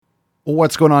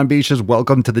What's going on, beaches?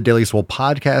 Welcome to the Daily Swole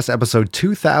Podcast, episode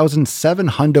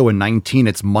 2719.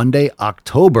 It's Monday,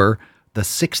 October the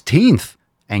 16th.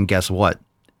 And guess what?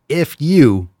 If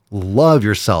you love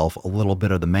yourself a little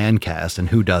bit of the man cast, and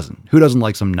who doesn't? Who doesn't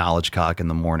like some knowledge cock in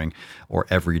the morning or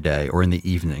every day or in the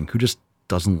evening? Who just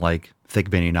doesn't like thick,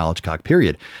 veiny knowledge cock,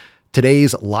 period?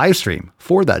 Today's live stream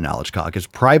for that knowledge cock is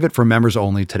private for members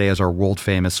only. Today is our world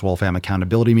famous Swole Fam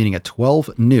accountability meeting at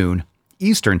 12 noon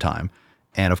Eastern time.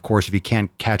 And of course, if you can't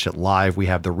catch it live, we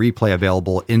have the replay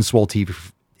available in Swole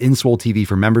TV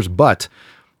for members, but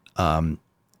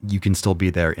you can still be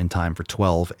there in time for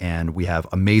 12. And we have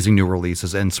amazing new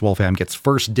releases, and Swole Fam gets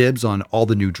first dibs on all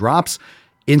the new drops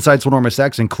inside Swolenormous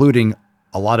X, including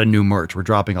a lot of new merch. We're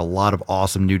dropping a lot of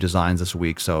awesome new designs this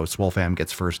week, so Swole Fam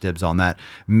gets first dibs on that.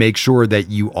 Make sure that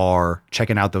you are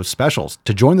checking out those specials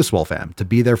to join the Swole Fam, to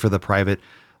be there for the private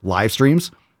live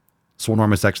streams.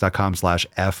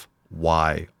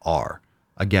 Swolenormousx.com/FYR.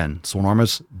 Again,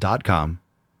 swolenormous.com,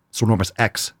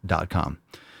 swolenormousx.com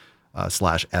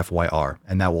 /FYR.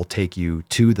 And that will take you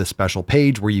to the special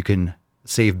page where you can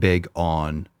save big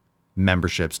on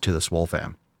memberships to the Swole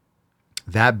Fam.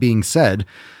 That being said,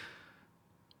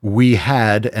 we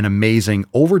had an amazing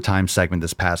overtime segment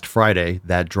this past Friday.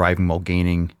 That Driving While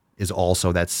Gaining is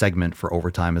also, that segment for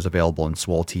overtime is available in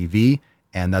Swole TV.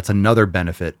 And that's another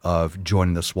benefit of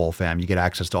joining the Swole Fam. You get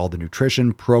access to all the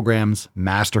nutrition programs,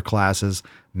 master classes,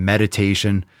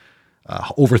 meditation,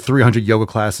 over 300 yoga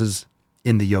classes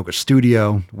in the yoga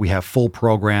studio. We have full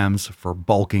programs for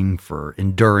bulking, for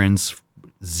endurance,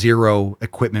 zero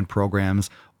equipment programs,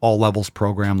 all levels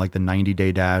program like the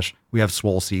 90-day dash. We have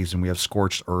Swole Season. We have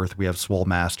Scorched Earth. We have Swole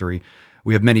Mastery.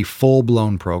 We have many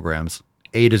full-blown programs,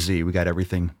 A to Z. We got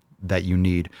everything that you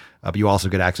need. But you also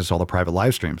get access to all the private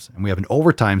live streams. And we have an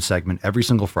overtime segment every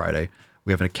single Friday.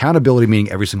 We have an accountability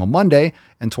meeting every single Monday.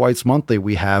 And twice monthly,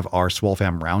 we have our Swole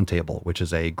Fam Roundtable, which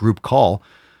is a group call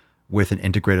with an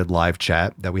integrated live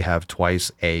chat that we have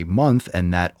twice a month.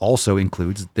 And that also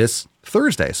includes this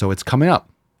Thursday. So it's coming up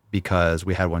because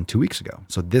we had one 2 weeks ago.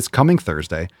 So this coming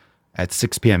Thursday at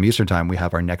 6 p.m. Eastern time, we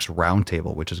have our next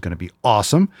roundtable, which is going to be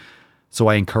awesome. So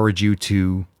I encourage you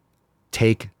to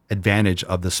take advantage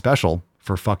of the special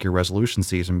for Fuck Your Resolution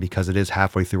season, because it is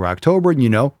halfway through October, and you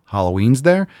know, Halloween's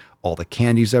there, all the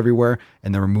candy's everywhere,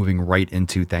 and then we're moving right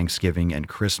into Thanksgiving and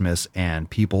Christmas, and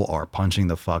people are punching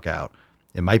the fuck out.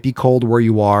 It might be cold where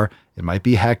you are. It might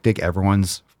be hectic.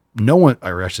 No one,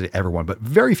 or actually everyone, but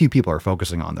very few people are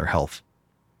focusing on their health,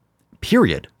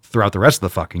 period, throughout the rest of the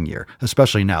fucking year,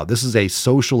 especially now. This is a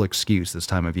social excuse this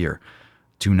time of year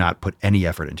to not put any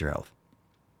effort into your health.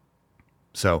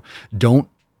 So don't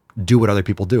do what other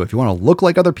people do. If you want to look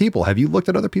like other people, have you looked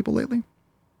at other people lately?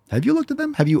 Have you looked at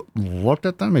them? Have you looked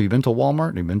at them? Have you been to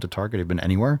Walmart? Have you been to Target? Have you been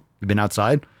anywhere? Have you been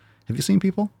outside? Have you seen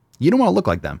people? You don't want to look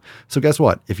like them. So guess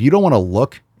what? If you don't want to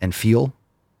look and feel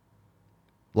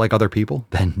like other people,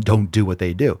 then don't do what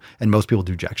they do. And most people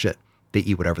do jack shit. They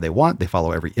eat whatever they want. They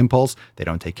follow every impulse. They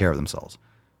don't take care of themselves.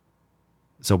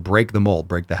 So break the mold,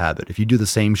 break the habit. If you do the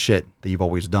same shit that you've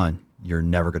always done, you're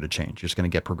never going to change. You're just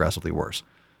going to get progressively worse.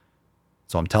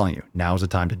 So I'm telling you, now is the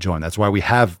time to join. That's why we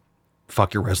have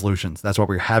Fuck Your Resolutions. That's why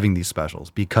we're having these specials,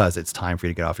 because it's time for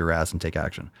you to get off your ass and take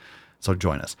action. So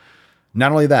join us.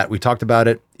 Not only that, we talked about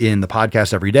it in the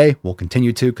podcast every day. We'll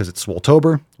continue to, because it's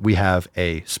Swoletober. We have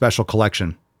a special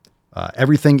collection.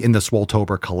 Everything in the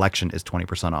Swoletober collection is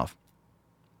 20% off.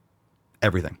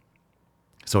 Everything.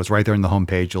 So it's right there in the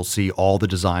homepage. You'll see all the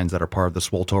designs that are part of the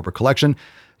Swoletober collection.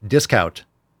 Discount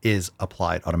is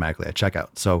applied automatically at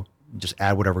checkout. So just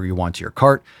add whatever you want to your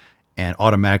cart, and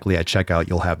automatically at checkout,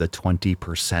 you'll have the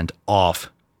 20% off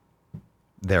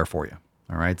there for you.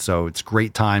 All right. So it's a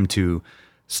great time to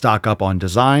stock up on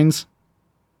designs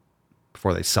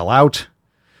before they sell out,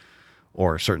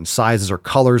 or certain sizes or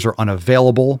colors are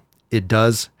unavailable. It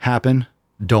does happen.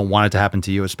 Don't want it to happen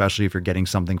to you, especially if you're getting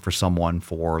something for someone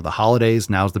for the holidays.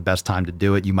 Now's the best time to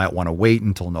do it. You might want to wait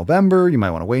until November. You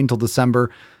might want to wait until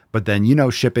December, but then,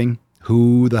 shipping,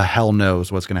 who the hell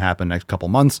knows what's going to happen next couple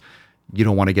months. You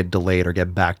don't want to get delayed or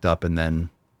get backed up and then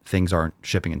things aren't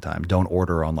shipping in time. Don't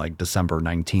order on like December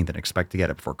 19th and expect to get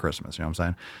it before Christmas. You know what I'm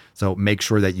saying? So make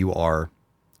sure that you are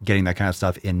getting that kind of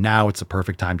stuff in now. It's a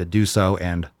perfect time to do so.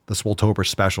 And the Swoletober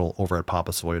special over at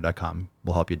papasfolio.com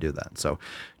will help you do that. So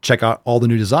check out all the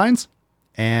new designs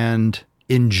and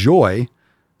enjoy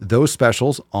those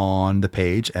specials on the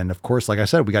page. And of course, like I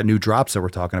said, we got new drops that we're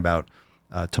talking about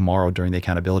tomorrow during the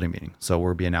accountability meeting. So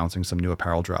we'll be announcing some new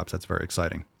apparel drops. That's very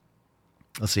exciting.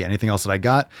 Let's see. Anything else that I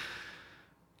got?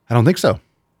 I don't think so.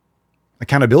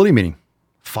 Accountability meeting.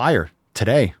 Fire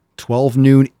today, 12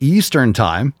 noon Eastern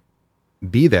time.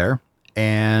 Be there.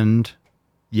 And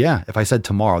yeah, if I said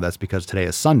tomorrow, that's because today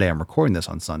is Sunday. I'm recording this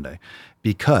on Sunday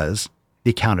because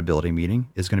the accountability meeting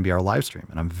is going to be our live stream,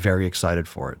 and I'm very excited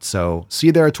for it. So see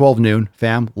you there at 12 noon,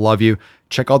 fam. Love you.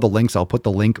 Check out the links. I'll put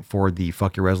the link for the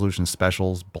Fuck Your Resolution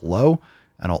specials below,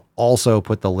 and I'll also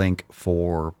put the link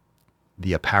for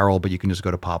the apparel, but you can just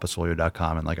go to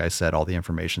papasolio.com. And like I said, all the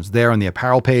information's there on the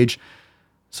apparel page.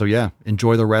 So yeah,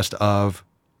 enjoy the rest of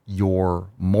your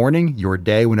morning, your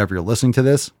day, whenever you're listening to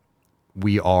this.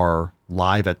 We are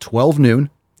live at 12 noon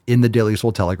in the Daily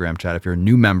Swole Telegram chat. If you're a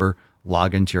new member,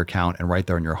 log into your account, and right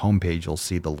there on your homepage, you'll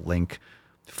see the link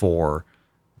for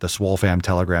the Swole Fam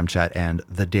Telegram chat and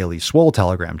the Daily Swole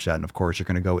Telegram chat. And of course, you're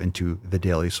going to go into the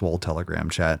Daily Swole Telegram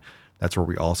chat. That's where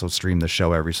we also stream the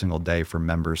show every single day for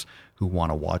members who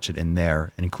want to watch it in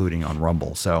there, including on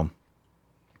Rumble. So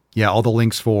yeah, all the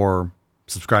links for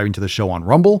subscribing to the show on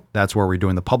Rumble. That's where we're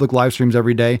doing the public live streams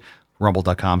every day.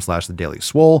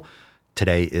 Rumble.com/thedailyswole.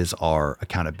 Today is our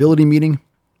accountability meeting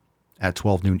at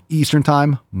 12 noon Eastern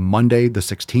time, Monday the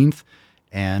 16th,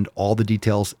 and all the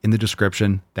details in the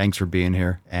description. Thanks for being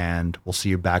here, and we'll see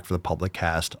you back for the public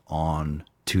cast on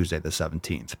Tuesday the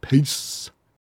 17th. Peace.